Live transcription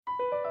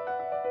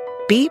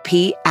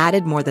BP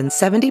added more than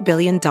 $70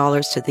 billion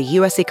to the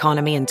U.S.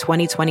 economy in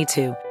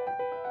 2022.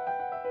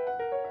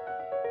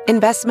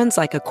 Investments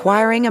like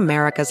acquiring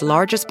America's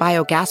largest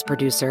biogas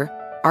producer,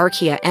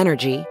 Archaea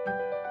Energy,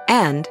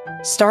 and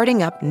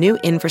starting up new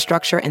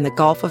infrastructure in the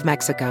Gulf of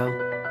Mexico.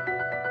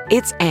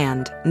 It's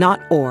and,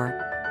 not or.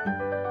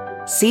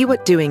 See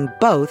what doing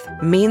both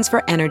means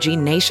for energy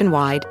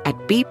nationwide at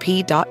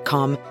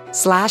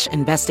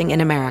bp.com/investing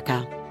in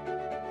America.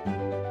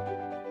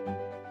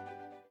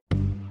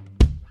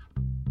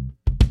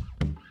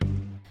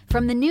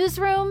 From the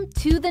newsroom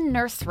to the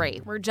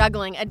nursery, we're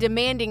juggling a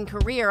demanding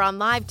career on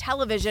live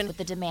television with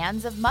the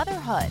demands of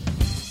motherhood.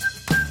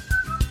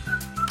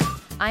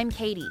 I'm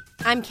Katie.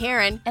 I'm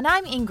Karen. And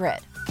I'm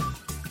Ingrid.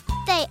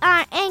 They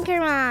are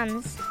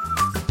AnchorMOMS.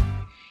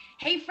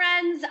 Hey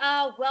friends,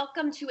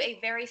 welcome to a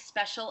very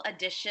special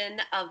edition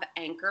of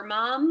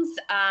AnchorMOMS.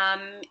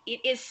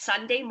 It is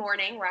Sunday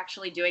morning. We're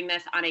actually doing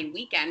this on a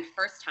weekend,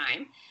 first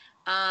time.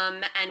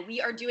 And we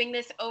are doing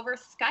this over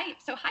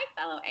Skype. So hi,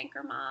 fellow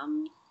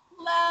AnchorMOMs.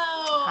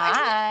 Hello.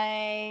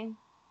 Hi.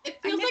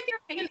 It feels like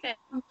it's been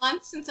a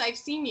month since I've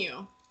seen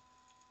you.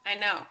 I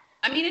know.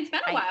 I mean, it's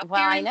been a while.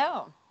 Well, Karen, I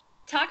know.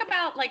 Talk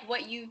about like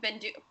what you've been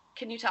doing.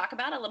 Can you talk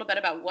about a little bit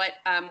about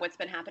what's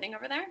been happening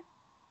over there?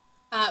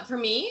 For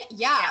me,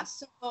 yeah.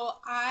 So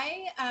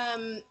I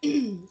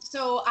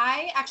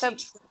actually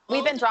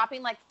we've been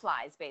dropping like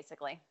flies,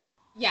 basically.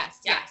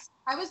 Yes.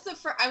 I was the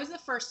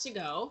first to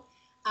go.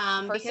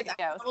 Because I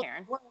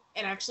Karen.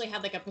 And actually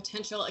had like a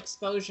potential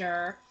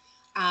exposure.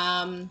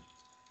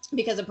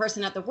 Because a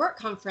person at the work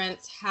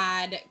conference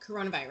had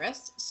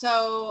coronavirus.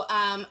 So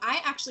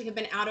I actually have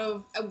been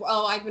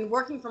I've been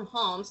working from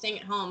home, staying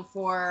at home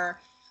for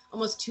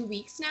almost 2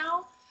 weeks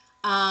now,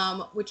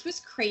 which was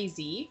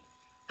crazy.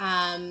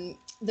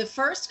 The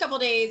first couple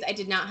days I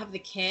did not have the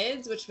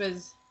kids, which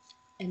was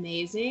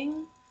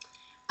amazing.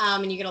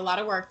 And you get a lot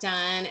of work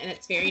done and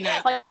it's very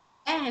nice. Like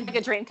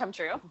a dream come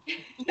true.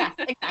 Yes,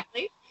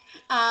 exactly.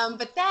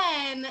 But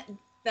then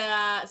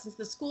since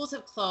the schools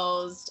have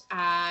closed,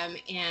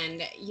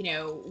 and you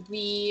know,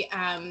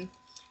 then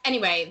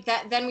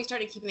we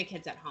started keeping the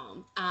kids at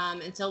home.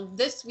 And so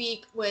this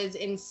week was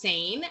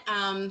insane.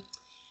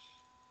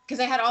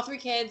 Because I had all 3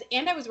 kids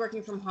and I was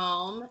working from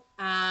home.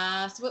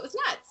 So it was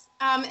nuts.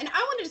 And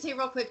I wanted to say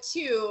real quick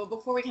too,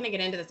 before we kind of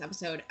get into this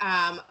episode,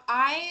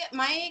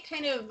 my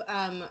kind of,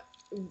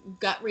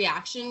 gut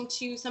reaction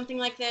to something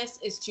like this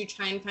is to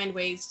try and find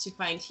ways to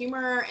find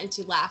humor and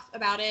to laugh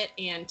about it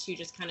and to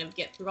just kind of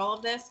get through all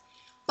of this.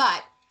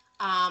 But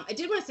I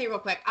did want to say real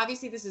quick,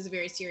 obviously this is a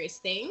very serious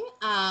thing.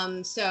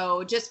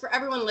 So just for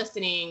everyone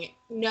listening,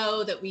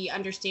 know that we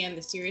understand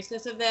the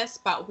seriousness of this,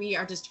 but we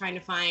are just trying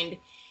to find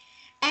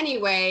any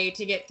way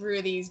to get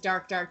through these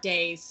dark, dark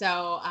days.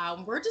 So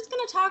we're just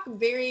going to talk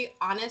very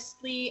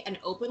honestly and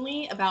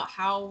openly about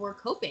how we're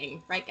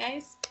coping. Right,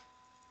 guys?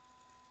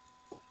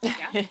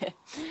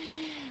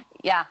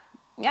 Yeah,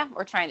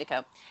 we're trying to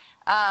cope.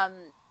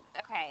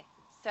 Okay,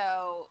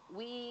 so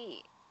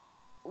we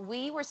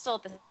were still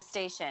at the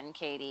station,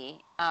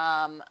 Katie,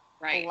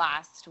 right,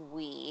 last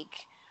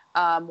week,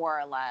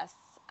 more or less.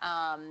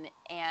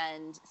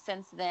 And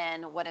since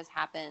then, what has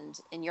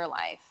happened in your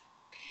life?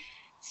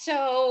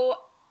 So,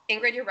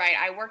 Ingrid, you're right.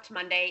 I worked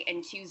Monday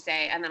and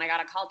Tuesday, and then I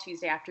got a call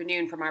Tuesday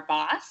afternoon from our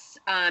boss,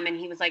 and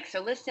he was like, so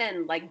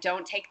listen, like,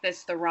 don't take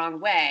this the wrong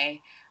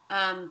way.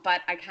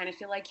 But I kind of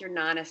feel like you're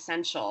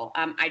non-essential.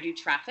 I do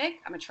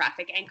traffic. I'm a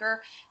traffic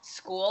anchor.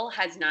 School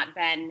has not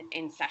been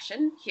in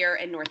session here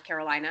in North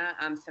Carolina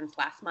since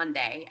last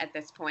Monday at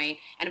this point.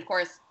 And of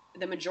course,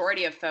 the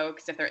majority of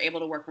folks, if they're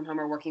able to work from home,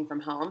 are working from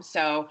home.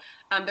 So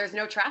there's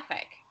no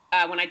traffic.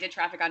 When I did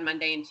traffic on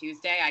Monday and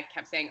Tuesday, I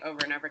kept saying over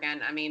and over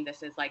again, I mean,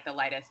 this is like the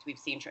lightest we've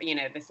seen,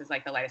 this is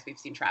like the lightest we've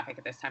seen traffic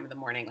at this time of the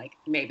morning, like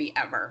maybe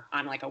ever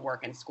on like a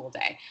work and school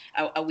day,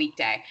 a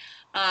weekday.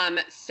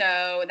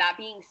 So that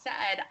being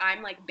said,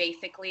 I'm like,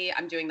 basically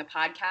I'm doing the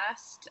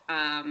podcast,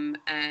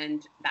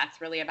 and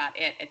that's really about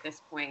it at this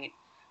point.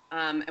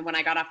 And when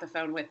I got off the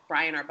phone with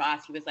Brian, our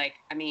boss, he was like,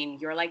 I mean,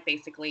 you're like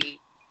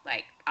basically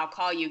like, I'll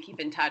call you,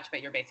 keep in touch,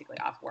 but you're basically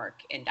off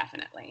work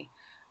indefinitely.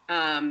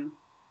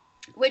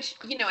 Which,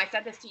 I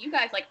said this to you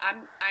guys, like,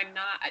 I'm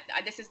not,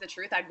 this is the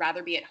truth. I'd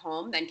rather be at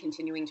home than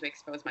continuing to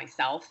expose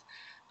myself,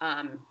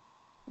 and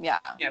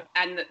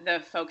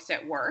the folks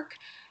at work.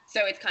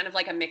 So it's kind of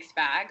like a mixed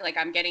bag. Like,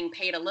 I'm getting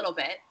paid a little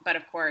bit, but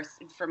of course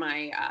for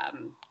my,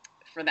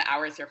 for the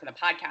hours here for the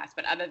podcast.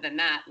 But other than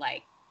that,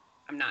 like,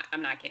 I'm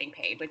not getting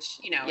paid,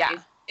 which,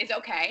 is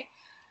okay.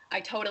 I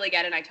totally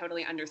get it. I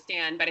totally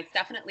understand, but it's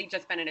definitely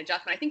just been an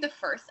adjustment. I think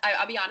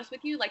I'll be honest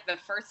with you, like the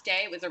first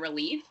day was a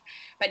relief,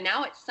 but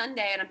now it's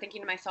Sunday and I'm thinking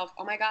to myself,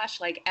 oh my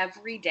gosh, like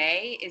every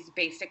day is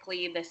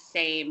basically the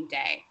same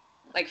day.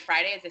 Like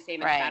Friday is the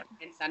same as Saturday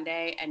and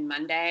Sunday and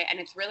Monday. And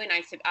it's really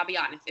nice I'll be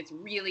honest, it's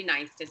really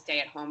nice to stay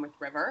at home with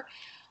River.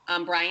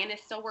 Brian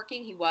is still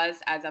working. He was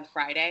as of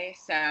Friday.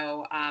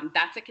 So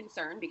that's a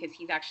concern because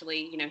he's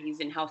actually, he's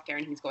in healthcare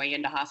and he's going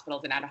into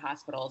hospitals and out of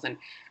hospitals. And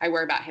I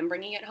worry about him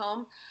bringing it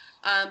home.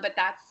 But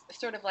that's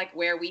sort of like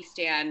where we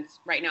stand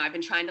right now. I've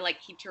been trying to like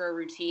keep to a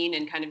routine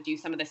and kind of do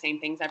some of the same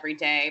things every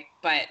day.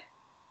 But,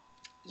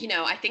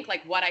 I think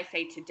like what I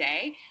say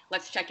today,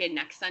 let's check in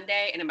next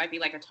Sunday. And it might be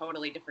like a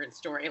totally different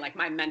story, like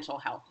my mental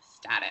health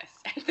status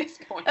at this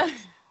point.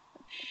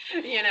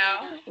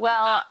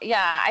 Well,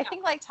 yeah, I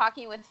think like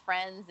talking with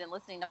friends and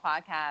listening to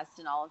podcasts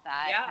and all of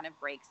that kind of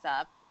breaks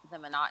up the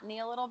monotony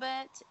a little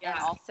bit. And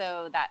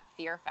also that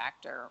fear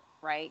factor,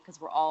 right? Because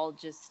we're all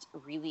just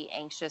really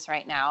anxious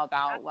right now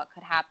about what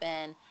could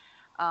happen.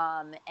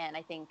 And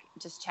I think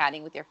just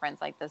chatting with your friends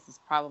like this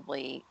is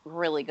probably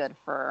really good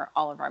for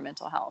all of our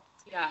mental health.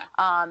 Yeah.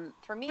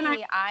 For me,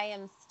 I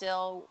am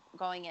still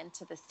going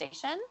into the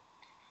station.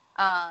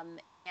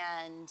 And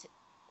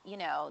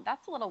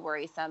that's a little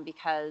worrisome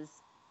because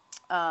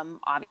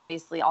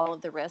obviously all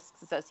of the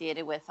risks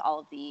associated with all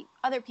of the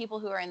other people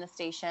who are in the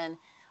station,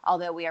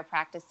 although we are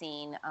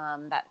practicing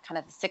that kind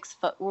of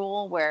 6-foot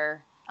rule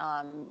where,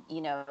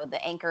 the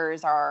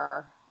anchors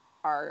are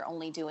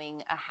only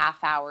doing a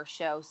half-hour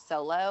show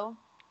solo.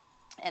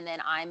 And then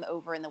I'm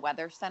over in the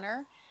weather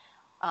center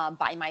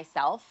by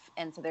myself.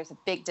 And so there's a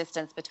big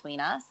distance between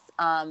us.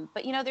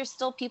 But, there's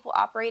still people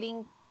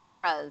operating.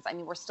 I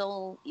mean, we're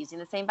still using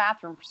the same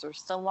bathrooms. We're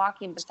still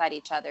walking beside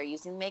each other,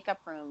 using makeup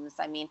rooms.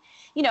 I mean,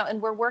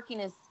 and we're working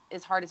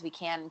as hard as we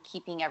can,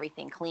 keeping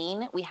everything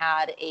clean. We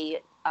had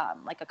a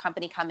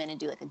company come in and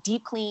do like a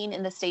deep clean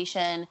in the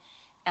station,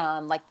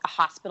 like a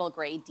hospital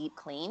grade deep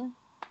clean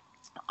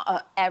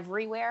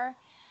everywhere,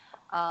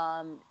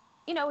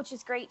 which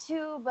is great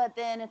too. But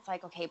then it's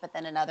like, okay, but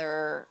then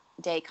another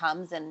day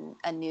comes and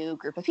a new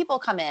group of people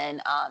come in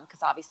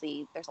because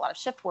obviously there's a lot of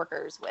shift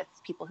workers with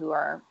people who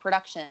are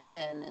production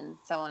and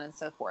so on and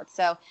so forth.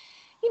 So,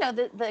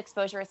 the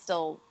exposure is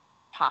still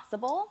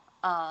possible.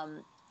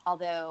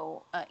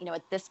 Although,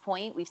 at this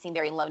point we've seen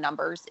very low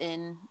numbers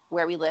in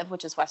where we live,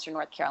 which is Western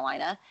North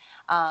Carolina.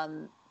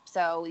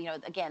 So,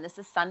 again, this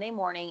is Sunday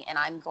morning and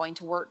I'm going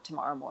to work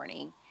tomorrow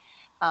morning.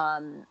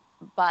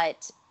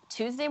 But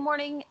Tuesday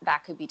morning,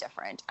 that could be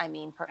different. I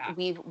mean,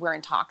 we're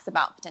in talks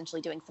about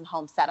potentially doing some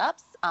home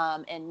setups,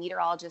 and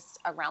meteorologists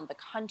around the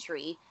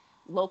country,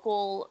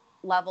 local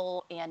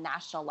level and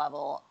national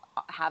level,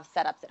 have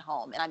setups at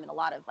home. And I'm in a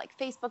lot of like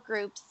Facebook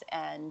groups,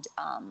 and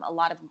a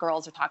lot of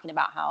girls are talking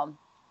about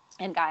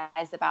and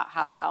guys about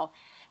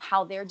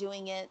how they're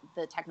doing it,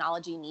 the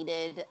technology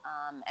needed.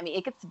 I mean,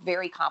 it gets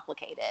very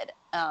complicated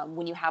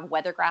when you have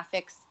weather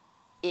graphics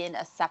in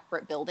a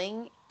separate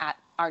building at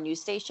our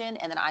news station,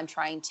 and then I'm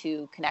trying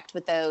to connect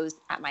with those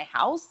at my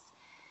house.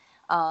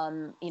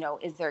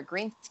 Is there a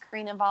green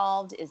screen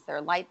involved?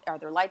 Are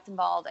there lights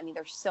involved? I mean,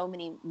 there's so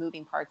many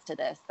moving parts to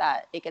this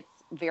that it gets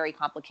very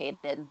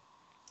complicated,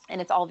 and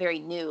it's all very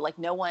new. Like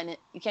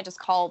you can't just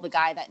call the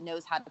guy that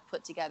knows how to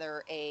put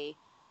together a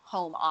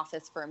home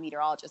office for a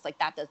meteorologist. Like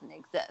that doesn't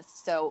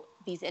exist. So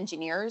these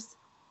engineers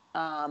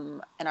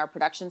and our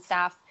production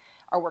staff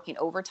are working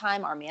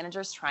overtime. Our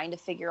managers trying to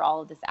figure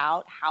all of this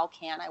out. How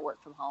can I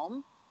work from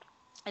home?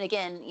 And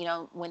again,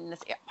 when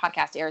this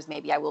podcast airs,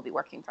 maybe I will be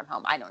working from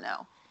home. I don't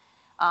know.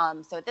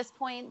 So at this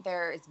point,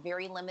 there is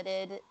very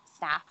limited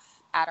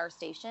staff at our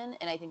station.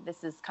 And I think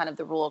this is kind of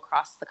the rule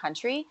across the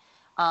country.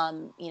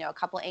 A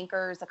couple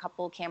anchors, a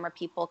couple camera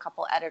people, a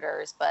couple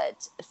editors,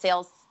 but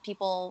sales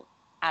people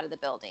out of the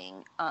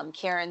building.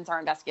 Karen's our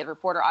investigative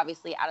reporter,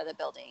 obviously out of the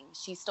building.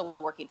 She's still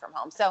working from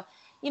home. So,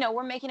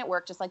 we're making it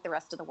work just like the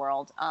rest of the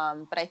world.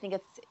 But I think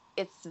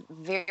it's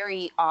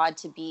very odd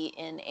to be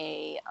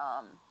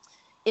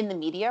in the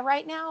media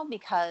right now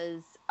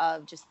because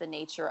of just the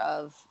nature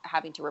of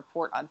having to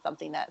report on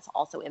something that's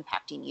also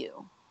impacting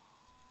you.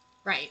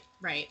 Right.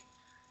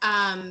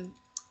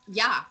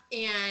 Yeah.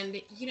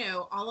 And,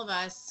 all of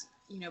us,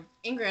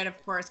 Ingrid,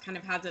 of course, kind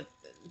of has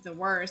the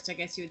worst, I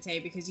guess you would say,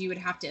 because you would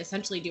have to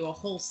essentially do a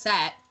whole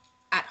set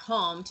at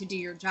home to do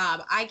your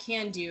job. I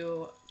can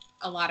do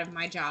a lot of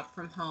my job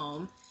from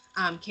home.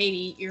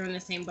 Katie, you're in the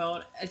same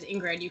boat as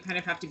Ingrid. You kind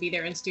of have to be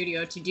there in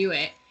studio to do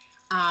it.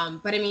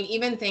 But I mean,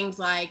 even things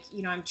like,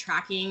 I'm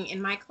tracking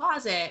in my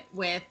closet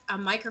with a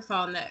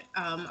microphone that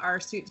our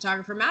street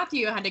photographer,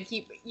 Matthew, had to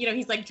keep,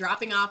 he's like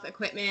dropping off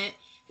equipment,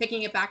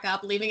 picking it back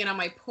up, leaving it on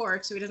my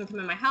porch so he doesn't come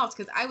in my house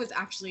because I was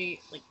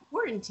actually like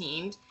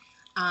quarantined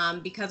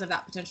because of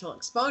that potential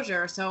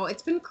exposure. So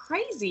it's been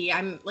crazy.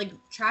 I'm like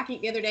tracking.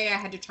 The other day I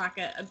had to track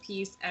a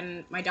piece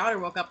and my daughter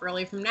woke up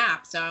early from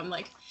nap. So I'm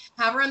like,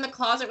 have her in the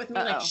closet with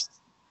me, like,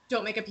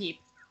 don't make a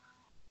peep.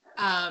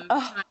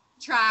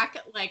 Track,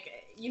 like,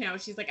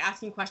 she's like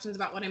asking questions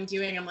about what I'm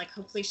doing. I'm like,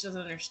 hopefully she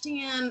doesn't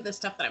understand the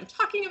stuff that I'm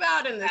talking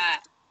about. And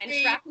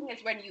tracking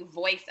is when you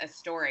voice a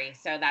story.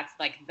 So that's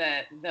like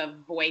the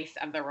voice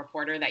of the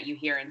reporter that you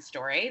hear in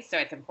stories. So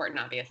it's important,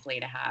 obviously,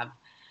 to have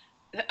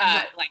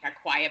like a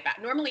quiet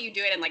normally you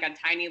do it in like a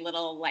tiny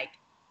little like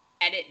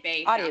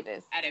audio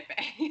booth.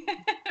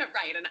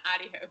 Right, an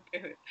audio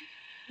booth.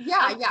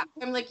 Yeah.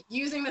 I'm like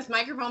using this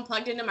microphone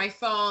plugged into my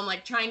phone,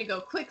 like trying to go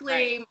quickly.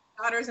 Right.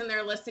 My daughter's in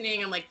there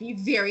listening. I'm like, be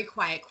very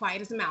quiet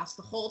as a mouse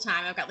the whole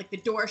time. I've got like the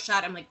door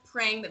shut. I'm like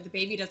praying that the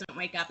baby doesn't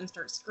wake up and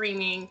start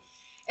screaming.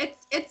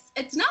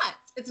 It's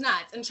nuts. It's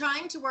nuts. And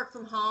trying to work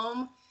from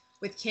home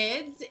with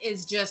kids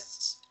is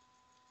just,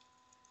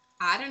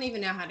 I don't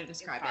even know how to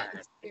describe it.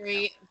 It's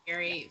very,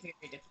 very,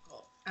 very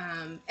difficult.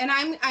 And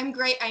I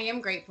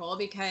am grateful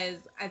because,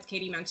 as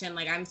Katie mentioned,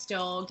 like I'm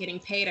still getting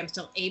paid. I'm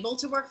still able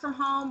to work from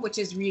home, which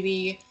is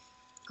really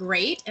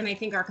great. And I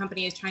think our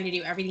company is trying to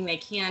do everything they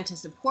can to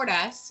support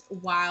us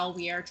while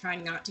we are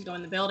trying not to go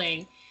in the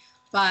building.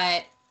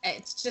 But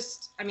it's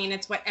just, I mean,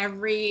 it's what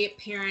every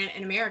parent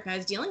in America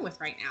is dealing with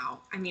right now.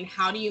 I mean,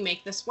 how do you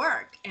make this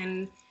work?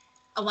 And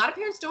a lot of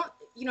parents don't,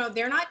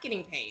 they're not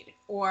getting paid,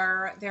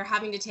 or they're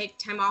having to take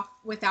time off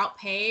without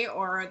pay,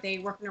 or they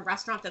work in a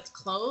restaurant that's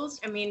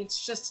closed. I mean,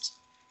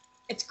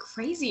 it's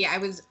crazy. I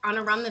was on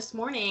a run this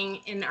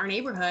morning in our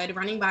neighborhood,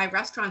 running by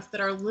restaurants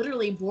that are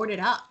literally boarded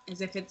up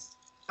as if it's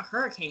a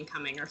hurricane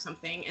coming or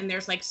something. And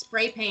there's like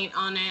spray paint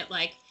on it,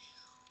 like,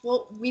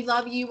 well, we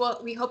love you.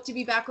 Well, we hope to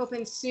be back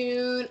open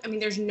soon. I mean,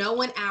 there's no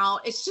one out.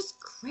 It's just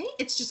great.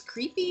 It's just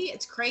creepy.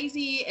 It's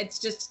crazy.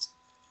 It's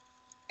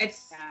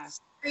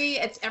scary.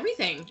 It's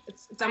everything.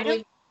 It's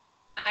unbelievable.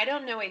 I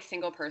don't know a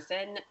single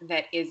person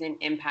that isn't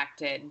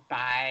impacted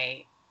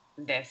by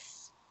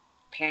this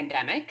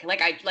pandemic.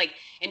 Like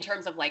in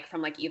terms of like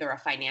from like either a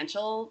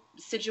financial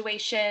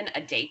situation,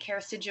 a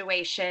daycare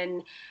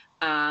situation,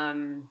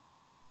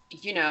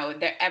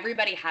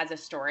 everybody has a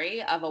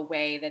story of a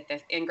way that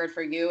this, Ingrid,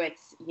 for you,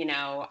 it's,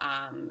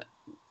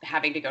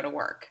 having to go to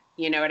work,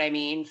 you know what I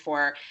mean?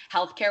 For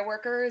healthcare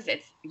workers,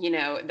 it's,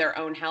 their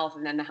own health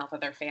and then the health of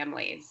their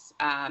families.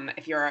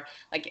 If you're,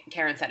 like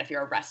Karen said, if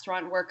you're a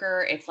restaurant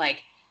worker, it's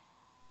like,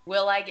 how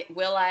will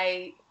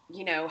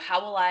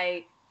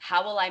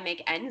I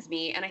make ends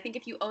meet? And I think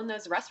if you own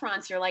those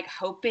restaurants, you're like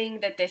hoping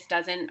that this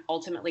doesn't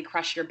ultimately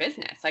crush your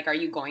business. Like, are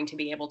you going to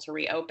be able to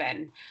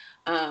reopen?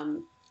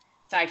 So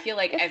I feel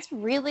like it's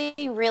really,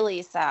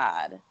 really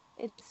sad.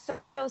 It's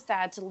so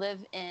sad to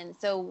live in.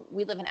 So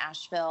we live in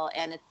Asheville,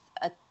 and it's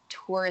a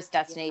tourist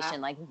destination. Yeah.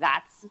 Like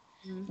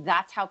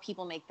that's how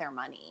people make their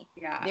money.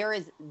 Yeah. There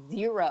is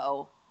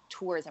zero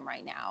tourism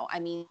right now.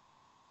 I mean,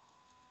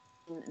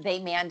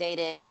 they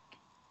mandated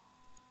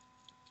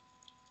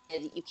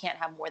you can't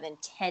have more than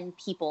 10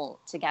 people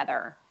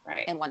together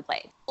in one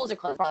place. Schools are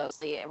closed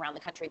mostly around the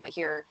country, but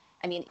here,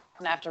 I mean,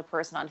 after a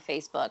person on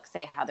Facebook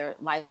say how their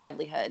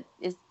livelihood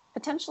is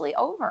potentially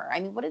over. I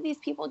mean, what are these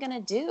people going to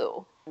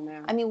do?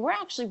 I mean, we're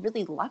actually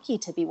really lucky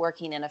to be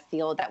working in a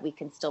field that we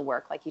can still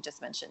work, like you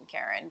just mentioned,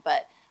 Karen.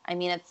 But I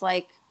mean, it's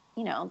like,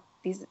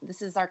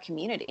 this is our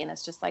community, and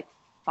it's just like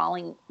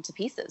falling to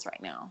pieces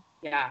right now.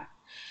 Yeah.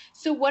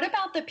 So what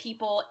about the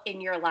people in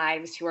your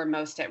lives who are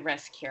most at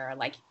risk here,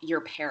 like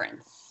your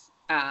parents?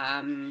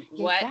 How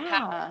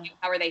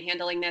are they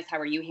handling this? How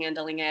are you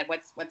handling it?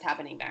 What's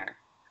happening there?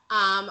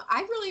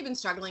 I've really been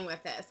struggling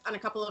with this on a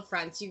couple of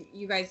fronts.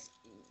 You guys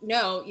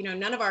know,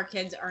 none of our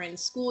kids are in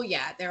school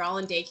yet. They're all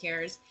in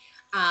daycares.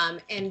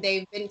 And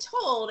they've been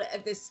told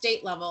at the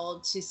state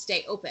level to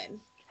stay open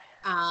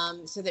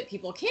so that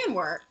people can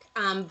work.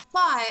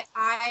 But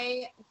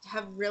I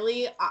have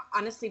really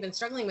honestly been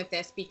struggling with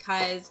this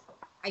because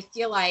I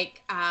feel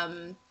like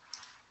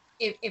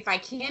if I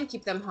can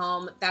keep them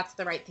home, that's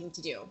the right thing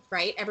to do,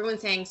 right?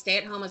 Everyone's saying stay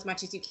at home as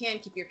much as you can,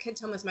 keep your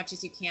kids home as much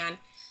as you can.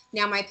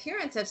 Now, my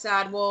parents have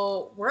said,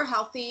 well, we're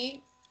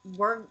healthy,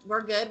 we're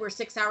good, we're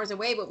 6 hours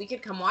away, but we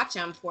could come watch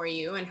them for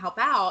you and help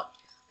out.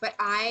 But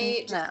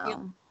I just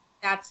feel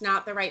that's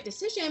not the right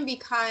decision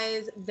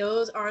because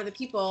those are the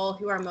people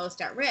who are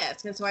most at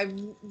risk. And so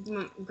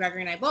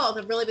Gregory and I both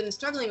have really been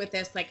struggling with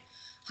this, like,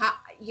 how,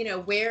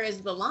 where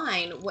is the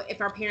line? What if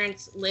our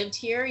parents lived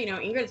here?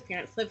 Ingrid's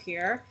parents live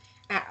here.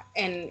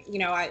 And,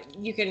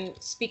 you can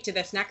speak to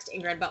this next,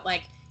 Ingrid, but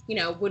like,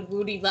 would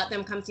we let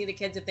them come see the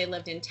kids if they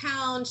lived in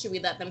town? Should we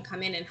let them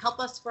come in and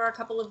help us for a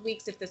couple of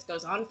weeks if this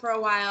goes on for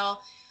a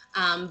while?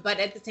 But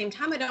at the same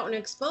time, I don't want to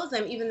expose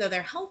them, even though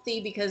they're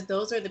healthy, because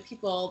those are the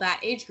people, that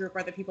age group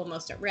are the people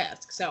most at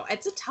risk. So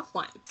it's a tough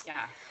one.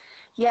 Yeah.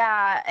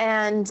 Yeah.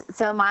 And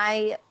so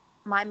my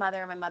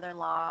mother and my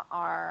mother-in-law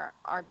are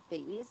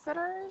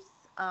babysitters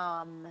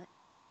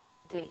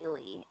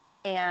daily,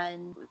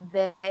 and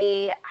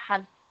they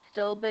have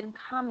still been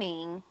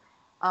coming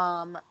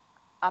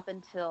up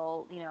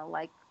until,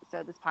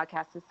 so this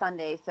podcast is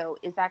Sunday. So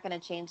is that going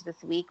to change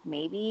this week?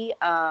 Maybe.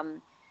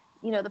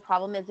 The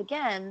problem is,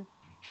 again,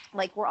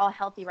 like, we're all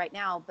healthy right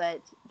now, but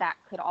that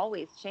could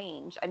always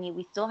change. I mean,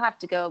 we still have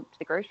to go to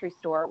the grocery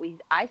store.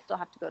 I still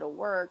have to go to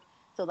work.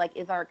 So like,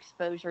 is our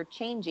exposure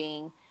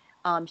changing?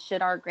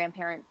 Should our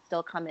grandparents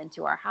still come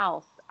into our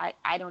house?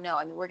 I don't know.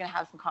 I mean, we're going to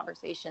have some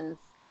conversations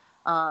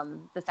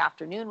this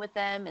afternoon with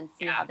them and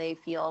see how they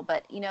feel.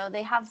 But,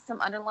 they have some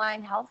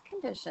underlying health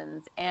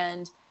conditions,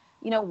 and,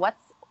 what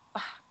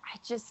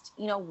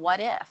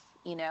if,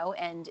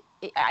 and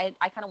I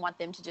kind of want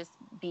them to just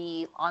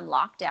be on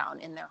lockdown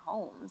in their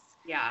homes.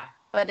 Yeah.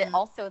 but it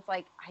also, it's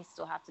like, I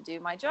still have to do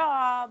my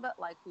job.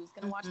 Like, who's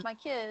going to watch Mm-hmm. my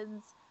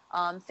kids?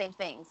 Same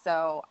thing.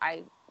 So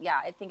I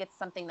think it's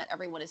something that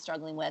everyone is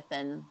struggling with.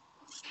 And,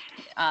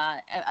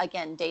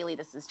 again, daily,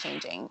 this is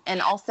changing.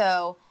 And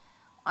also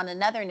on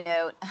another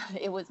note,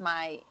 it was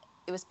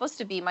supposed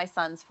to be my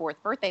son's 4th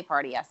birthday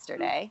party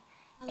yesterday.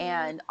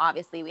 And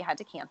obviously we had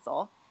to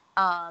cancel.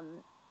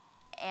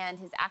 And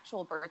his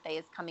actual birthday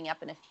is coming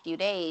up in a few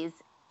days.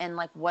 And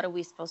like, what are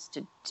we supposed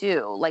to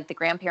do? Like, the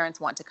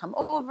grandparents want to come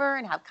over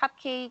and have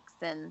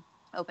cupcakes and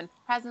open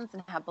presents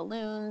and have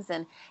balloons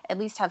and at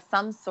least have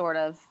some sort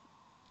of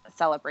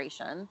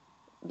celebration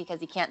because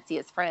he can't see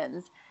his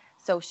friends.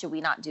 So should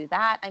we not do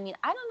that? I mean,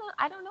 I don't know.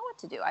 I don't know what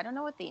to do. I don't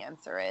know what the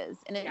answer is.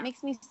 And it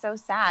makes me so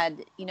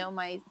sad. You know,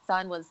 my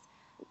son was,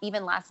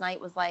 even last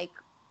night, was like,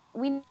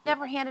 we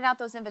never handed out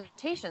those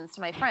invitations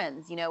to my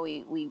friends. You know,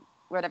 we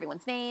wrote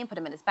everyone's name, put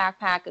him in his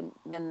backpack, and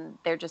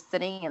they're just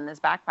sitting in this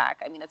backpack.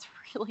 I mean, it's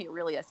really,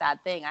 really a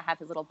sad thing. I have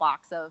his little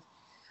box of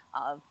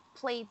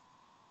plates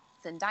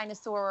and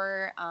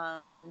dinosaur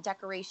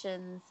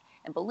decorations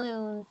and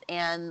balloons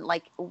and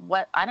like,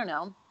 what, I don't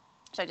know.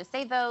 Should I just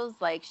save those?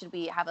 Like, should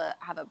we have a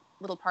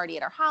little party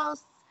at our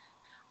house?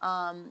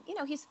 You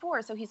know, he's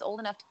 4, so he's old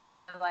enough to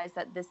realize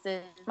that this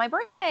is my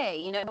birthday.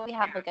 You know, we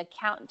have like a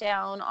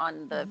countdown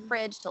on the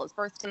fridge till his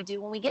birthday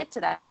due when we get to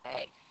that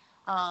day.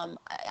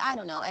 I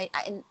don't know.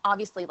 And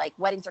obviously, like,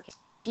 weddings or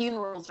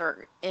funerals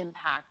are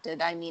impacted.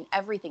 I mean,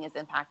 everything is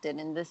impacted,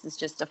 and this is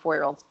just a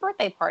 4-year-old's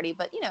birthday party.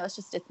 But, you know,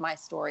 it's my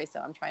story, so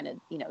I'm trying to,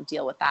 you know,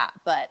 deal with that.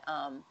 But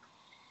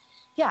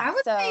yeah, I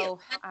would say so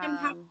let him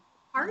have a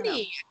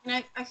party,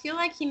 and I feel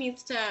like he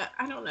needs to.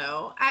 I don't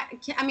know.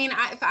 I mean,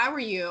 if I were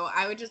you,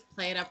 I would just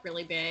play it up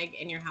really big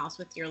in your house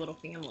with your little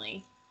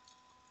family,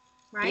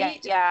 right?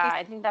 Yeah,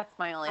 I think that's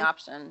my only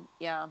option.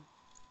 Yeah.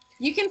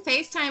 You can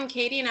FaceTime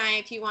Katie and I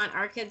if you want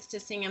our kids to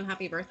sing him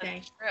happy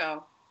birthday.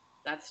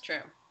 That's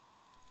true.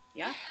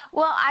 Yeah.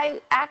 Well,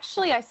 I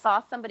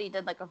saw somebody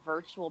did like a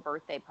virtual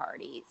birthday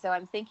party. So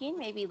I'm thinking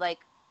maybe like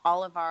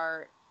all of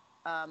our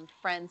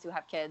friends who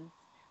have kids,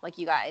 like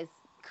you guys,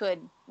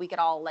 we could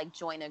all like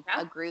join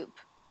a group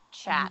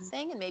chat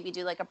thing and maybe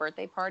do like a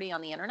birthday party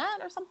on the internet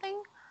or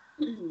something.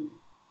 Mm-hmm.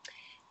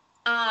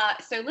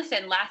 So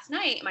listen, last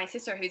night, my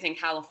sister who's in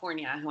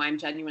California, who I'm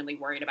genuinely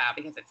worried about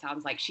because it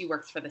sounds like she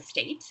works for the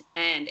state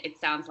and it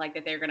sounds like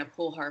that they're going to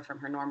pull her from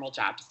her normal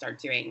job to start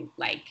doing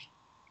like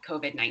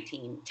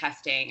COVID-19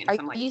 testing. And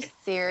Are you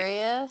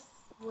serious?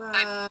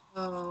 Whoa.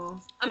 I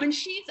mean,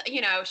 she's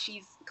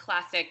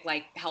classic,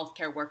 like,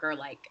 healthcare worker,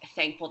 like,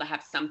 thankful to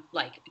have some,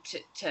 like,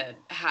 to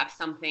have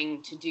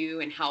something to do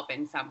and help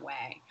in some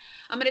way.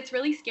 But it's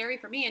really scary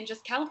for me. And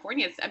just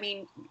California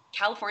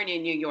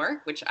and New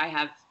York, which I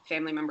have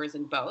family members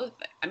in both,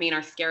 I mean,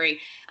 are scary.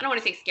 I don't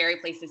want to say scary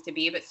places to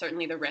be, but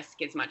certainly the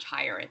risk is much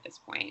higher at this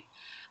point.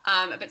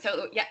 But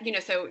so, yeah, you know,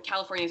 so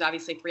California is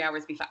obviously 3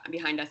 hours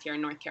behind us here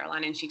in North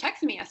Carolina. And she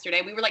texted me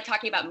yesterday. We were like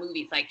talking about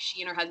movies, like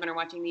she and her husband are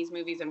watching these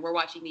movies and we're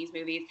watching these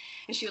movies.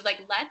 And she was like,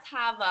 let's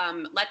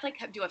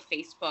do a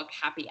Facebook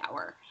happy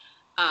hour.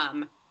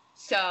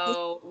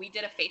 So we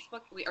did a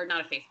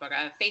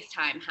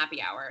FaceTime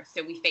happy hour.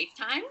 So we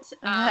FaceTimed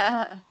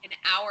an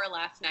hour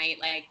last night.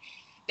 Like,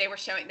 they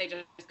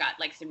just got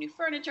like some new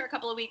furniture a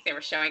couple of weeks. They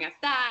were showing us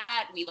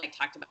that. We like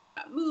talked about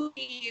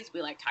movies.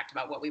 We like talked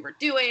about what we were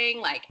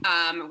doing. Like,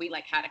 we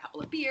like had a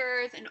couple of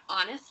beers. And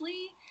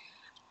honestly,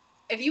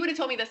 if you would have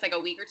told me this like a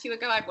week or two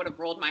ago, I would have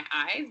rolled my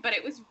eyes, but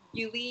it was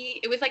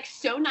like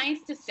so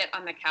nice to sit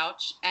on the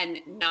couch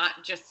and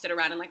not just sit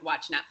around and like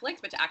watch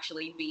Netflix, but to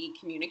actually be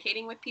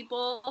communicating with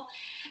people.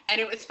 And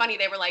it was funny.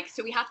 They were like,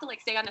 so we have to like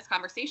stay on this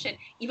conversation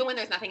even when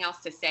there's nothing else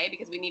to say,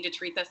 because we need to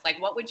treat this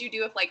like, what would you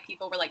do if like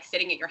people were like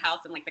sitting at your house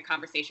and like the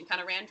conversation kind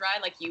of ran dry?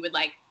 Like you would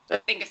like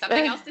think of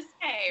something else to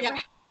say. Yeah.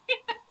 Right?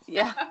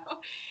 Yeah.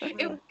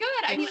 It was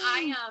good. I mean,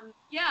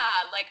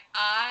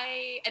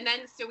 and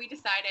then so we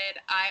decided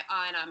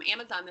on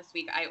Amazon this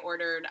week, I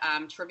ordered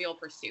Trivial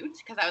Pursuit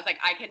because I was like,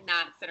 I could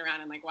not sit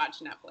around and like watch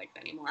Netflix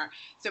anymore.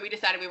 So we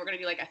decided we were going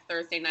to do like a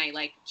Thursday night,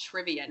 like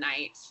trivia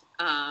night,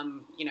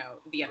 you know,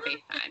 via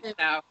FaceTime.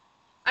 So,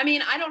 I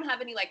mean, I don't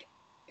have any like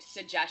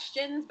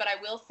suggestions, but I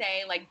will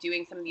say like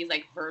doing some of these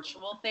like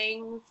virtual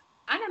things,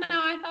 I don't know.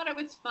 I thought it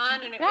was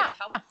fun and it was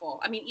helpful.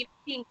 I mean, even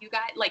seeing you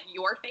guys, like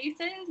your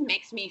faces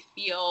makes me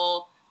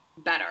feel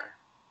better,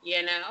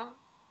 you know?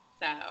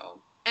 So,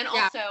 and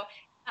also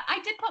I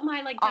did put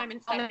my like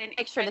diamond set in.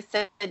 Make sure to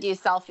send you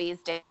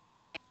selfies, Dave.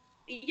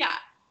 Yeah,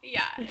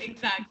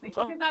 exactly.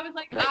 Because I was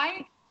like,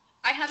 I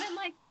haven't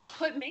like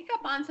put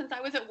makeup on since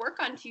I was at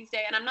work on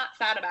Tuesday, and I'm not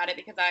sad about it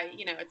because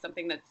it's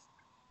something that's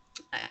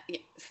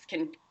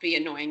can be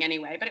annoying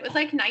anyway, but it was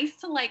like nice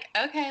to like,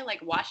 okay,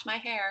 like wash my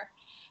hair,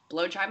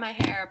 blow dry my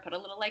hair, put a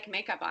little like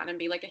makeup on and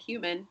be like a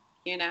human,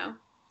 you know?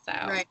 So.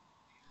 Right.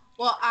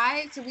 Well,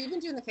 so we've been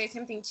doing the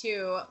FaceTime thing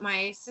too.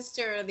 My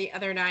sister the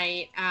other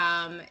night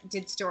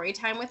did story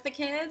time with the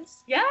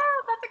kids. Yeah,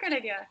 that's a good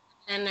idea.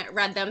 And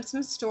read them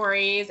some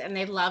stories and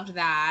they loved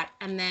that.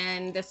 And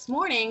then this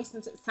morning,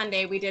 since it's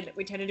Sunday, we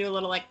tried to do a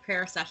little like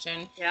prayer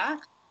session. Yeah.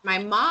 my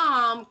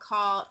mom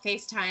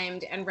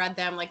FaceTimed and read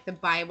them like the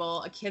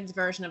Bible, a kid's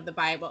version of the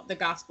Bible, the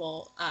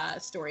gospel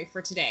story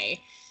for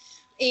today.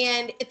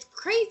 And it's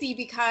crazy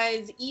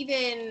because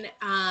even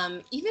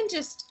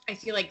just, I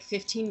feel like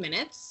 15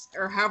 minutes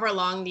or however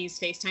long these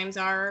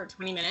FaceTimes are,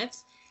 20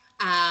 minutes,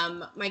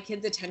 my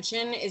kids'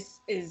 attention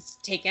is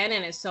taken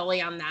and is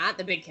solely on that,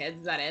 the big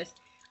kids, that is.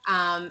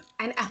 And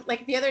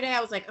like the other day I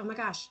was like, oh my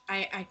gosh,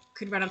 I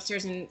could run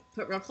upstairs and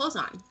put real clothes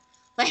on.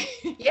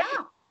 Like, yeah.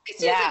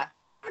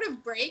 Sort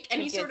of break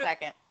any sort of,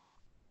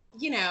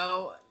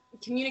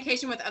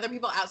 communication with other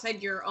people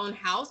outside your own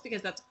house,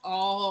 because that's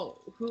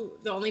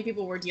the only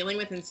people we're dealing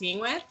with and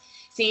seeing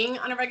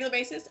on a regular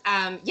basis.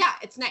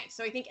 It's nice.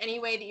 So I think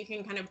any way that you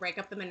can kind of break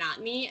up the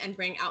monotony and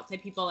bring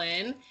outside people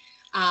in,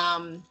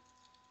 I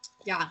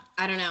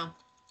don't know.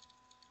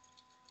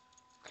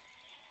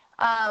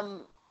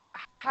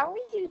 How are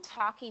you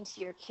talking to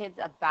your kids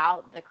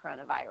about the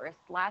coronavirus?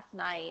 Last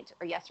night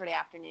or yesterday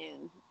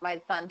afternoon, my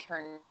son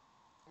turns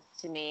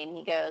to me and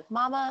he goes,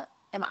 Mama,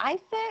 am I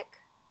sick?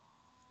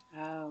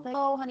 Oh. Like,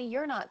 oh, honey,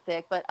 you're not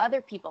sick, but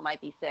other people might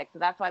be sick. So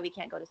that's why we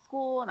can't go to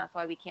school and that's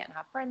why we can't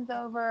have friends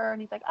over.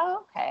 And he's like,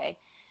 oh, okay.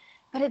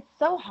 But it's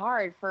so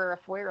hard for a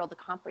 4-year-old to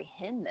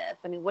comprehend this.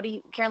 I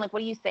mean, Karen, like,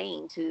 what are you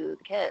saying to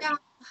the kids? Yeah.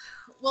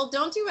 Well,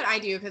 don't do what I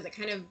do because it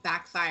kind of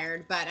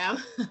backfired. But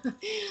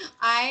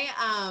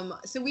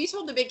so we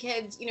told the big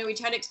kids, we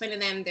tried to explain to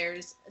them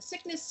there's a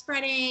sickness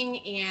spreading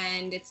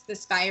and it's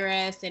this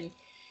virus and,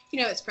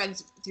 it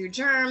spreads through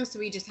germs. So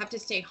we just have to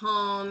stay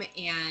home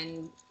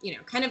and,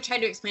 kind of tried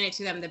to explain it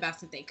to them the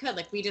best that they could.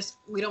 Like, we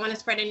don't want to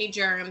spread any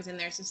germs and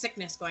there's a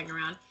sickness going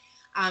around.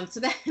 So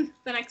then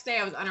the next day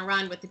I was on a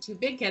run with the 2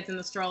 big kids in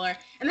the stroller.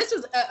 And this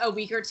was a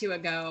week or 2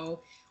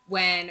 ago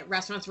when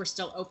restaurants were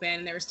still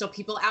open. There were still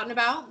people out and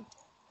about.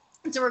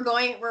 And so we're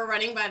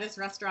running by this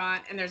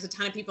restaurant and there's a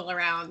ton of people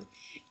around.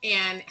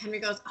 And Henry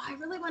goes, oh, I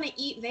really want to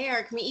eat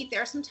there. Can we eat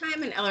there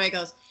sometime? And Ellery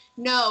goes,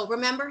 no,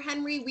 remember,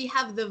 Henry, we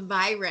have the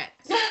virus.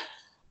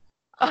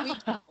 We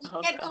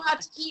can't go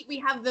out to eat. We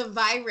have the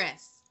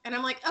virus. And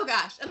I'm like, oh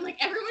gosh. And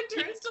like everyone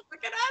turns to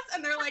look at us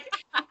and they're like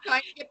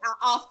trying to get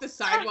off the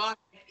sidewalk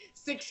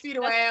 6 feet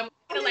away.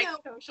 I'm like,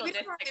 social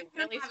distance,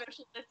 really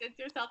social distance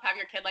yourself. Have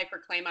your kid like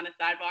proclaim on a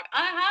sidewalk,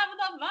 I have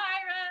the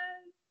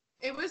virus.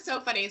 It was so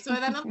funny. So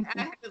then I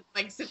had to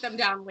like sit them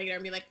down later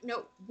and be like,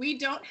 no, we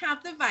don't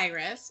have the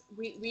virus.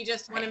 We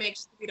just want to make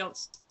sure we don't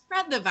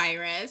spread the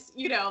virus,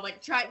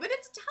 like try, but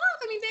it's tough.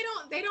 I mean,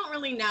 they don't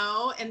really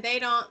know. And they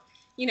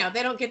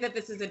don't get that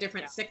this is a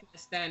different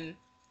sickness than,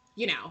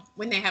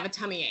 when they have a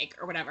tummy ache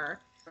or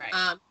whatever. Right.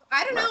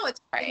 I don't know.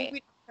 I think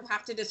we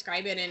have to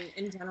describe it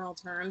in general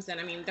terms. And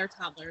I mean, they're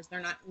toddlers.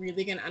 They're not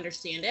really going to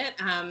understand it.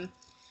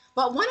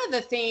 But one of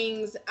the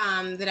things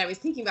that I was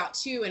thinking about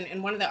too,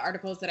 and one of the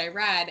articles that I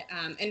read,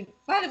 and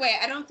by the way,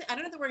 I don't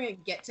know that we're going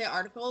to get to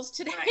articles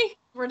today. Right.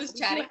 We're just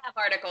chatting. We have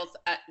articles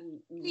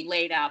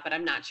laid out, but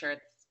I'm not sure.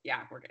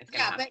 It's going to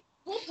happen. But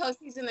we'll post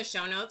these in the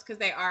show notes because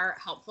they are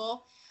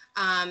helpful,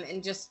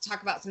 and just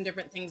talk about some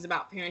different things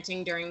about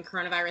parenting during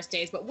coronavirus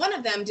days. But one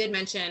of them did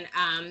mention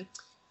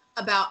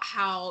about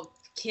how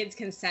kids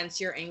can sense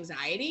your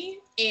anxiety,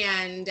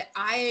 and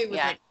I was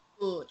like,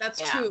 "Ooh,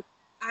 that's true."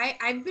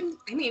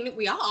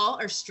 We all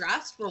are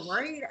stressed. We're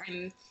worried.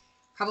 I'm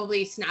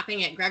probably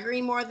snapping at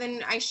Gregory more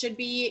than I should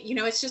be.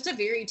 It's just a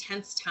very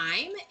tense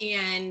time.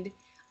 And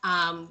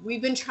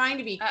we've been trying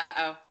to be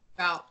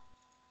about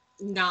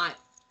not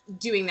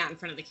doing that in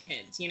front of the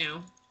kids,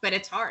 but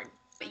it's hard.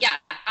 But yeah,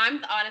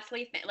 I'm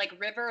honestly like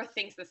River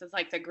thinks this is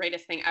like the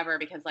greatest thing ever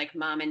because like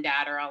mom and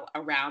dad are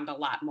around a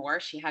lot more.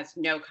 She has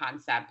no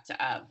concept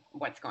of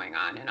what's going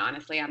on. And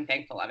honestly, I'm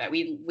thankful of it.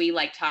 We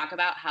like talk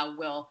about how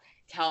we'll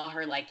tell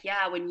her like,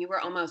 yeah, when you were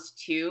almost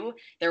 2,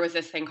 there was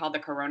this thing called the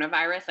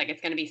coronavirus. Like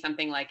it's going to be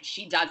something like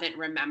she doesn't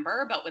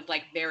remember, but was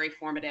like very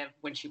formative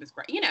when she was,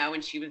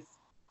 when she was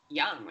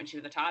young, when she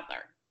was a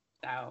toddler.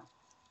 So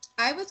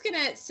I was going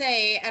to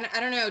say, and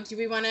I don't know, do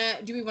we want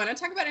to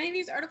talk about any of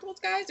these articles,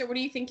 guys, or what are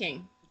you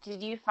thinking?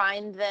 Did you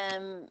find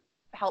them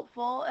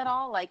helpful at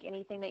all? Like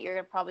anything that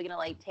you're probably going to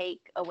like take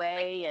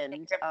away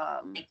and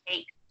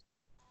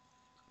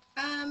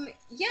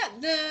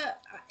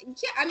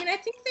I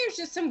think there's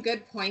just some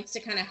good points to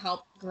kind of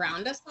help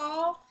ground us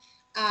all,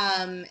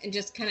 and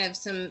just kind of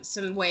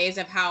some ways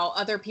of how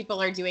other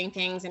people are doing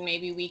things, and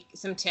maybe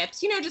some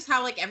tips, just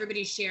how like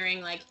everybody's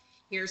sharing, like,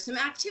 here's some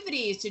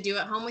activities to do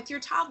at home with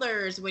your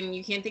toddlers when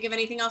you can't think of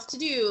anything else to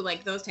do,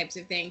 like those types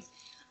of things.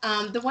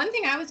 The one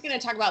thing I was going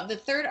to talk about, the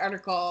third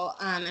article,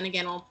 and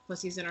again, we'll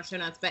post these in our show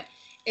notes, but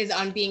is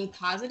on being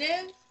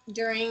positive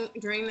during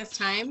this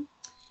time.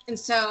 And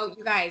so,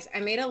 you guys, I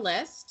made a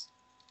list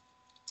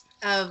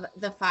of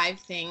the 5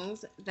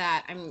 things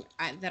that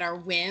that are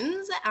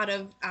wins out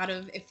of,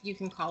 if you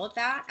can call it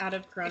that, out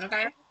of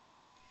coronavirus.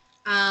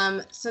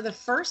 So the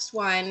first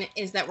one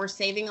is that we're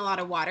saving a lot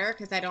of water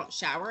because I don't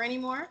shower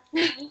anymore.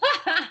 And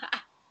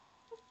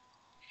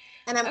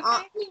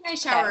I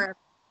shower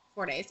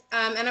 4 days.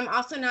 And I'm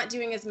also not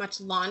doing as much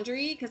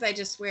laundry because I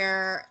just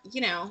wear,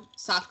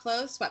 soft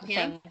clothes, sweatpants.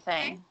 Same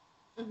thing.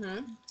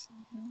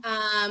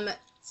 Mm-hmm.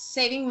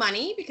 saving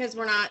money because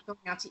we're not going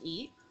out to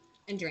eat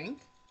and drink.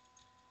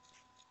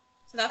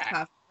 So that's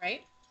positive,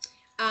 right?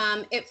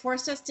 It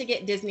forced us to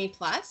get Disney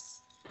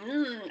Plus.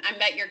 I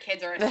bet your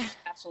kids are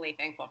especially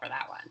thankful for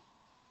that one.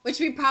 Which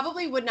we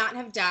probably would not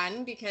have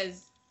done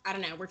because, I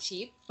don't know, we're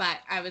cheap. But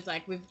I was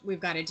like, we've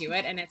got to do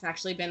it. And it's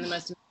actually been the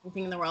most amazing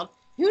thing in the world.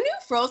 Who knew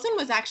Frozen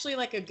was actually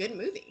like a good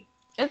movie?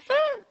 Is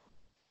it?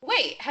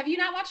 Wait, have you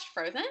not watched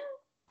Frozen?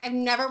 I've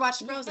never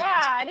watched Frozen.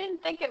 Yeah, I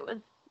didn't think it was.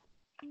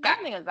 I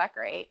don't think it was that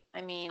great.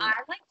 I mean, I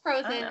like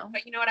Frozen,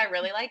 but you know what I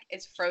really like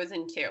is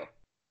Frozen 2.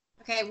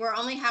 Okay, we're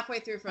only halfway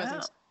through Frozen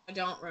 2. So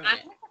don't ruin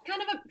it.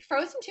 Kind of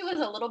Frozen 2 is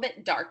a little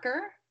bit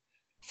darker,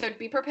 so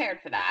be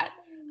prepared for that.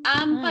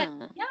 But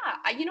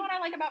yeah, you know what I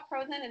like about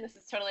Frozen, and this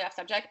is totally off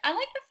subject. I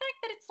like the fact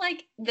that it's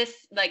like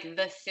this, like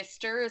the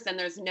sisters, and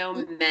there's no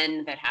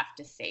men that have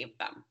to save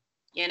them.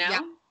 You know?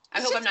 Yeah.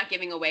 I hope I'm not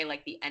giving away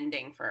like the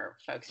ending for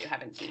folks who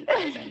haven't seen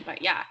Frozen,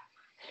 but yeah,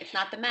 it's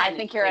not the men. I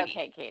think you're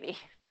okay, Katie.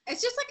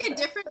 It's just like a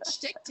different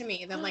shtick to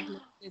me than like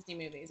Disney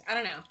movies. I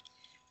don't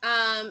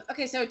know.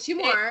 Okay, so 2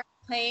 more.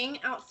 Playing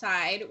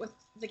outside with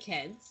the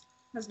kids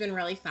has been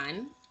really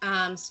fun.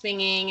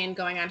 Swinging and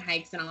going on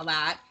hikes and all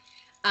that.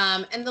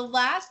 And the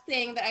last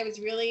thing that I was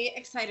really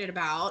excited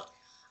about,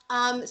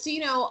 so,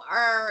 you know,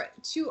 our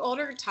 2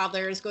 older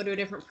toddlers go to a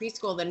different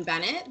preschool than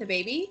Bennett, the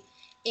baby.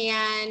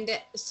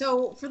 And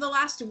so for the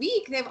last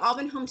week, they've all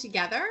been home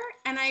together.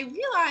 And I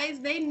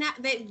realized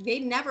they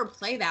never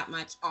play that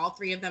much, all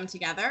 3 of them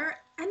together.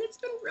 And it's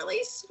been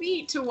really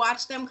sweet to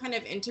watch them kind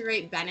of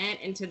integrate Bennett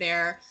into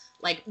their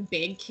like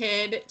big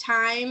kid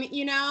time,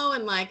 you know,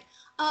 and like,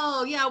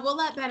 oh yeah, we'll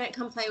let Bennett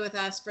come play with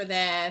us for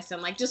this.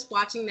 And like just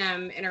watching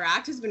them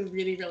interact has been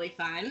really, really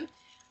fun.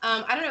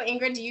 I don't know,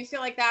 Ingrid, do you feel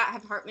like that?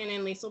 Have Hartman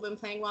and Liesl been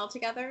playing well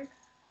together?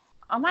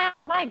 Oh my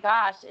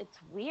gosh, it's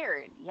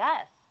weird.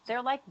 Yes.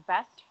 They're like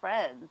best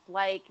friends.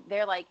 Like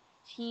they're like,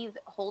 he's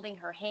holding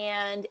her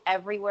hand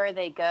everywhere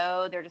they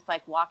go. They're just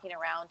like walking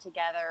around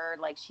together.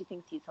 Like she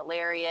thinks he's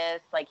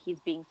hilarious. Like he's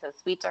being so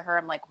sweet to her.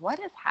 I'm like, what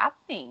is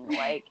happening?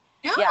 Like,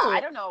 no. Yeah, I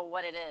don't know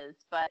what it is,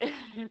 but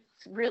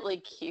it's really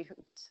cute.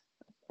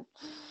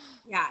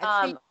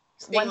 Yeah.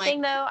 One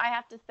thing though, I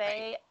have to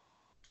say,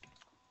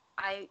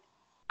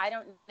 I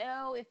don't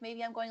know if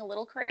maybe I'm going a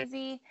little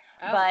crazy,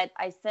 but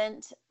I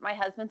sent my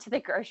husband to the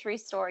grocery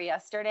store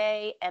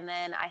yesterday, and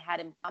then I had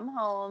him come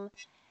home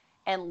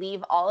and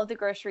leave all of the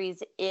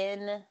groceries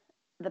in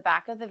the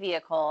back of the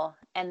vehicle.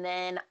 And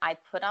then I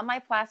put on my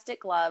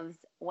plastic gloves,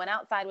 went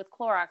outside with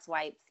Clorox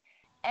wipes,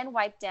 and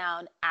wiped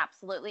down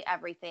absolutely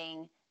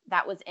everything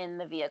that was in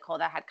the vehicle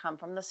that had come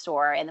from the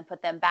store, and then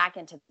put them back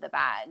into the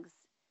bags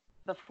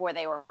before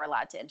they were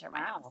allowed to enter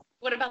my house.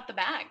 What about the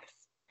bags?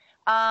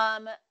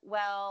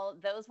 Well,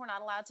 those were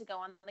not allowed to go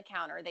on the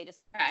counter. They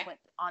just went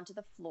onto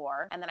the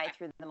floor, and then I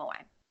threw them away.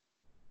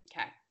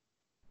 Okay.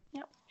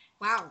 Yep.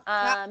 Wow.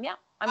 Yeah.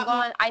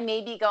 I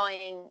may be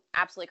going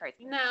absolutely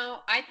crazy. No,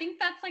 I think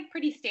that's like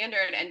pretty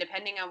standard, and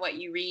depending on what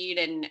you read,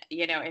 and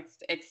you know,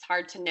 it's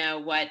hard to know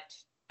what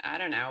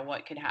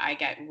what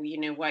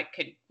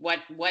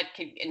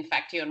could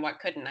infect you and what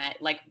couldn't.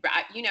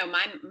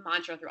 My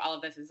mantra through all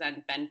of this has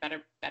been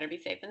better be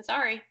safe than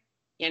sorry.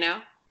 You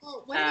know.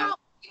 Well, what about?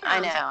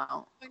 I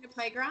know. Going to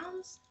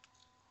playgrounds?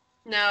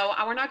 No,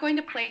 we're not going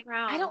to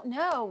playground. I don't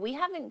know. We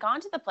haven't gone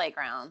to the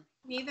playground.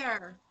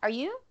 Neither. Are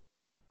you?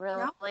 Really?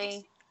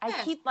 No. I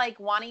keep like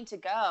wanting to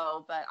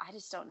go, but I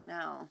just don't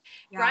know.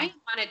 Yeah. Brian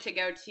wanted to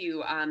go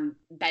to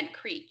Bent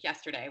Creek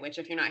yesterday, which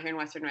if you're not here in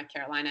Western North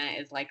Carolina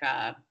is like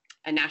a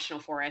national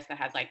forest that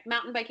has like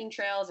mountain biking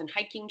trails and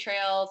hiking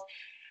trails.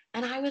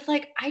 And I was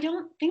like, I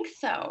don't think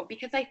so,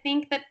 because I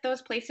think that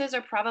those places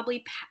are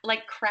probably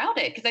like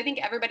crowded, because I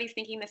think everybody's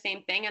thinking the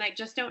same thing. And I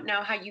just don't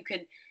know how you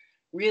could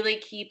really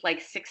keep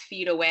like 6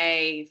 feet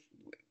away,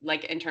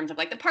 like in terms of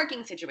like the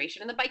parking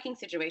situation and the biking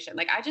situation.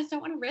 Like, I just don't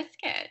want to risk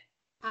it.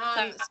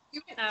 So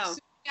we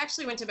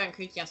actually went to Bent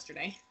Creek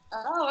yesterday.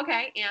 Oh,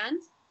 okay.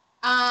 And?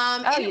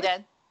 You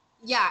did?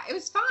 Yeah, it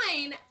was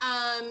fine.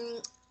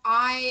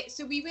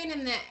 So we went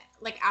in the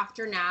like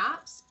after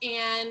naps,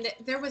 and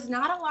there was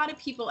not a lot of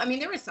people. I mean,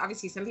 there was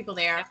obviously some people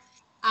there.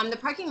 The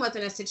parking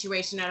wasn't a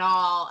situation at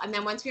all. And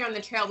then once we were on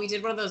the trail, we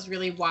did one of those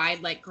really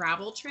wide like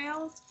gravel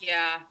trails.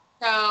 Yeah.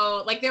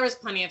 So like there was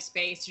plenty of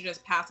space to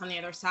just pass on the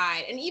other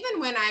side. And even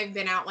when I've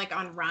been out like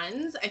on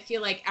runs, I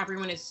feel like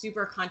everyone is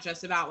super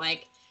conscious about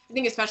like, I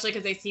think especially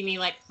because they see me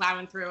like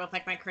plowing through with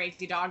like my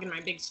crazy dog and my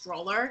big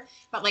stroller,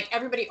 but like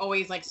everybody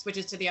always like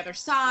switches to the other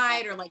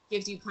side or like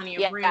gives you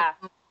plenty of room.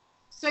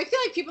 So I feel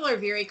like people are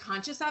very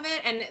conscious of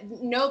it,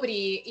 and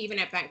nobody, even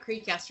at Bent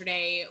Creek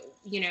yesterday,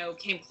 you know,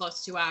 came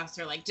close to us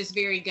or like just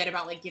very good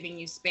about like giving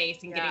you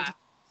space and getting to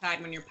the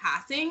side when you're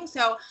passing.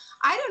 So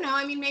I don't know.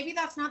 I mean, maybe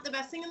that's not the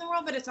best thing in the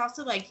world, but it's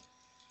also like,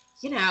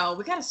 you know,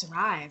 we got to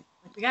survive.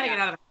 Like we got to get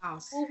out of the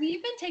house. Well,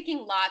 we've been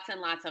taking lots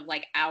and lots of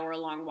like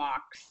hour-long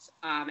walks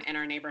in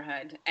our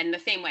neighborhood, and the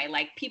same way,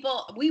 like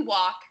we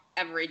walk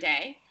every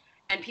day,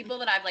 and people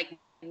that I've like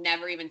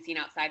never even seen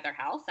outside their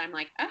house, I'm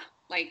like,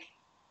 like.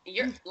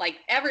 You're like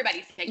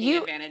everybody's taking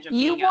advantage of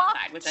being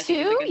outside, which I think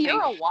is a good thing.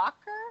 You're a walker?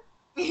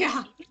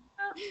 Yeah.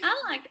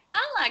 I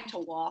like to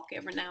walk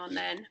every now and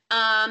then.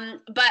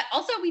 But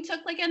also we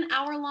took like an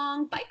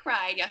hour-long bike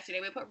ride yesterday.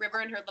 We put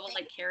River in her little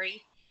like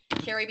carry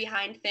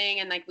behind thing,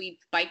 and like we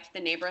biked the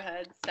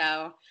neighborhood.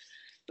 So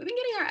we've been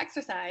getting our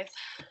exercise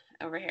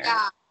over here.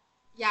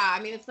 Yeah.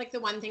 I mean, it's like the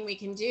one thing we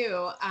can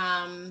do.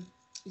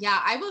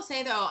 Yeah, I will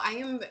say though, I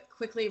am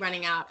quickly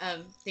running out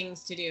of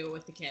things to do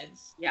with the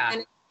kids. Yeah.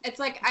 And it's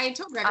like I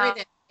told Gregory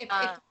that if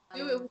we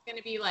knew it was going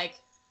to be like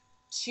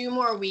 2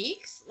 more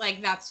weeks,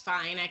 like that's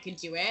fine, I could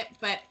do it.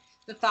 But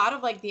the thought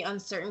of like the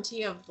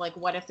uncertainty of like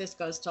what if this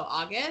goes till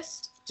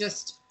August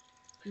just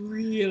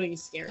really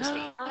scares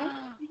me.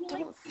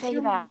 Don't say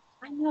that.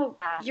 I know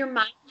your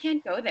mind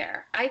can't go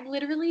there. I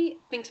literally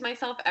think to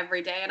myself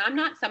every day, and I'm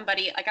not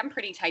somebody like I'm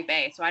pretty type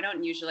A, so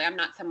I'm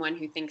not someone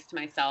who thinks to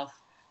myself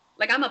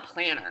like I'm a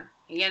planner,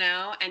 you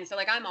know? And so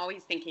like I'm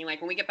always thinking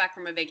like when we get back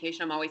from a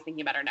vacation, I'm always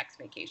thinking about our next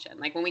vacation.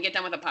 Like when we get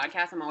done with a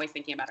podcast, I'm always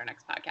thinking about our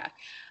next podcast.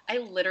 I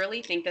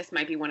literally think this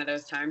might be one of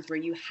those times where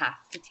you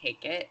have to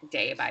take it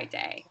day by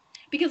day.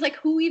 Because like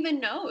who even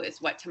knows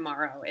what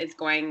tomorrow is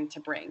going to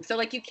bring? So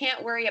like you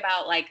can't worry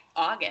about like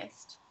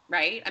August,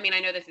 right? I mean, I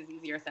know this is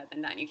easier said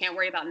than done. You can't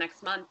worry about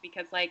next month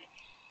because like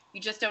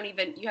you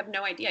have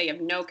no idea. You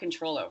have no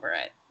control over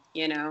it,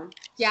 you know?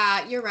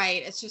 Yeah, you're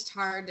right. It's just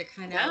hard to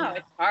kind of. No,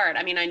 it's hard.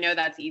 I mean, I know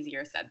that's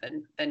easier said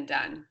than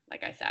done,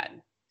 like I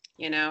said.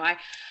 You know,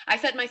 I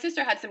said my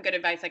sister had some good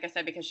advice, like I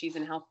said, because she's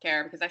in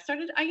healthcare. Because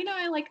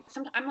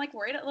I'm like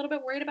a little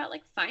bit worried about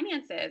like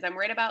finances. I'm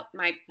worried about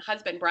my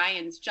husband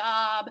Brian's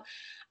job.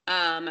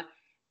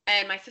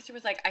 And my sister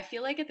was like, I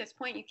feel like at this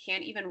point you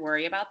can't even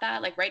worry about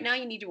that. Like right now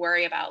you need to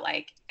worry about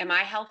like, am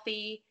I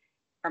healthy?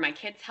 Are my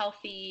kids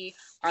healthy?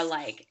 Are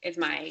like, are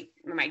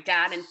my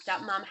dad and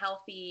stepmom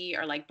healthy?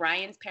 Or like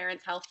Brian's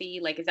parents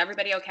healthy? Like, is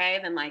everybody okay?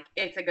 Then like,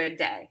 it's a good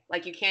day.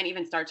 Like you can't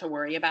even start to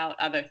worry about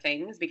other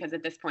things because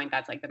at this point,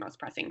 that's like the most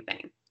pressing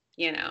thing,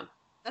 you know?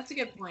 That's a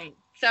good point.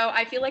 So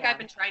I feel like I've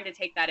been trying to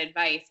take that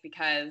advice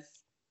because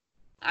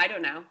I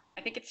don't know.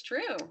 I think it's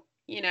true,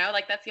 you know,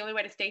 like that's the only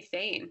way to stay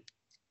sane.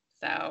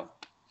 So.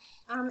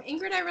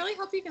 Ingrid, I really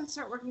hope you can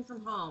start working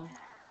from home.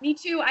 Me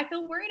too. I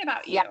feel worried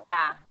about you.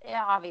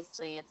 Yeah.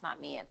 Obviously, it's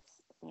not me.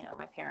 It's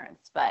my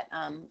parents. But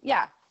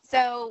yeah.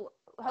 So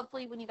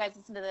hopefully, when you guys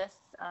listen to this,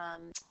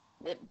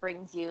 it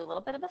brings you a little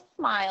bit of a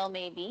smile,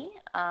 maybe.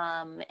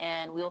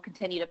 And we will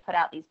continue to put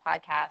out these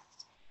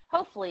podcasts,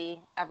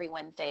 hopefully every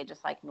Wednesday,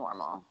 just like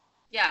normal.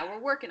 Yeah,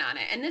 we're working on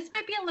it. And this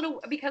might be a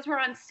little because we're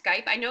on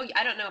Skype. I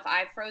don't know if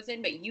I've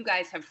frozen, but you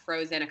guys have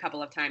frozen a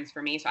couple of times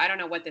for me. So I don't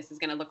know what this is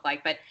going to look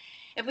like. But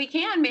if we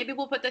can, maybe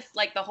we'll put this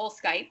like the whole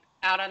Skype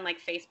out on like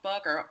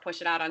Facebook or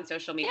push it out on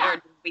social media or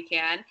if we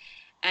can.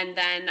 And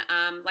then,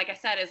 like I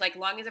said, as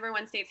long as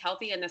everyone stays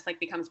healthy and this like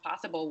becomes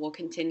possible, we'll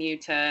continue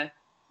to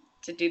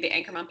do the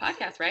Anchor Mom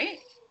podcast, right?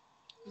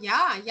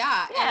 Yeah.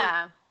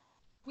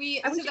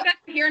 I wish you guys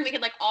were here and we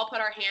could like all put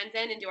our hands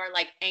in and do our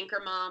like Anchor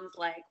Moms,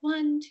 like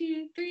 1,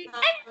 2, 3. Anchor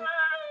Moms!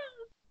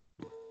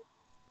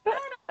 I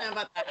don't know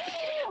about that.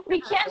 We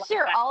can't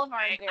share all of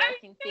our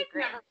embarrassing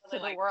secrets to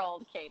the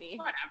world, Katie.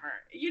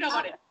 Whatever. You know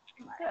what it is.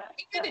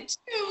 We did it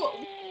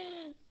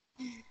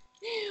too.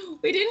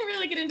 We didn't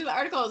really get into the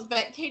articles,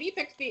 but Katie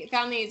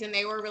found these and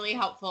they were really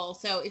helpful.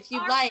 So if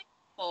you'd like,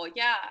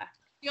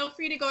 feel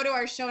free to go to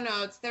our show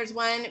notes. There's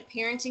one,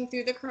 parenting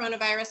through the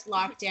coronavirus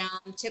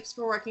lockdown, tips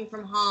for working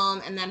from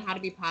home, and then how to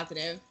be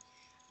positive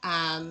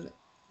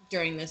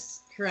during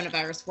this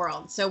coronavirus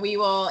world. So we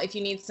will, if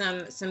you need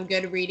some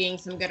good reading,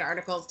 some good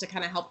articles to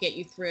kind of help get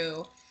you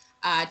through,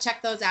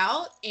 check those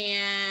out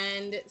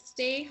and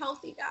stay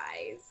healthy,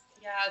 guys.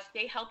 Yeah,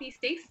 stay healthy,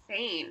 stay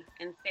sane,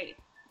 and safe.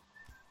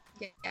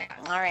 Yeah.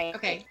 All right.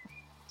 Okay.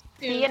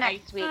 See you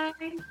next week. Bye.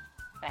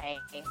 Bye.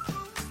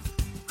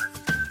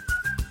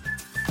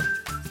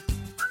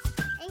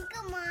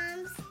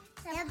 AnchorMOMS,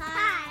 the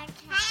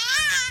podcast.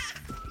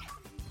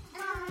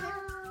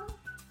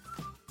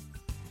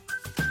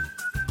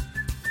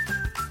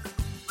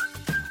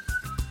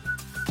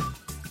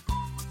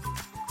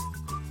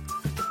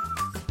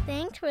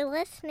 Thanks for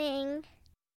listening.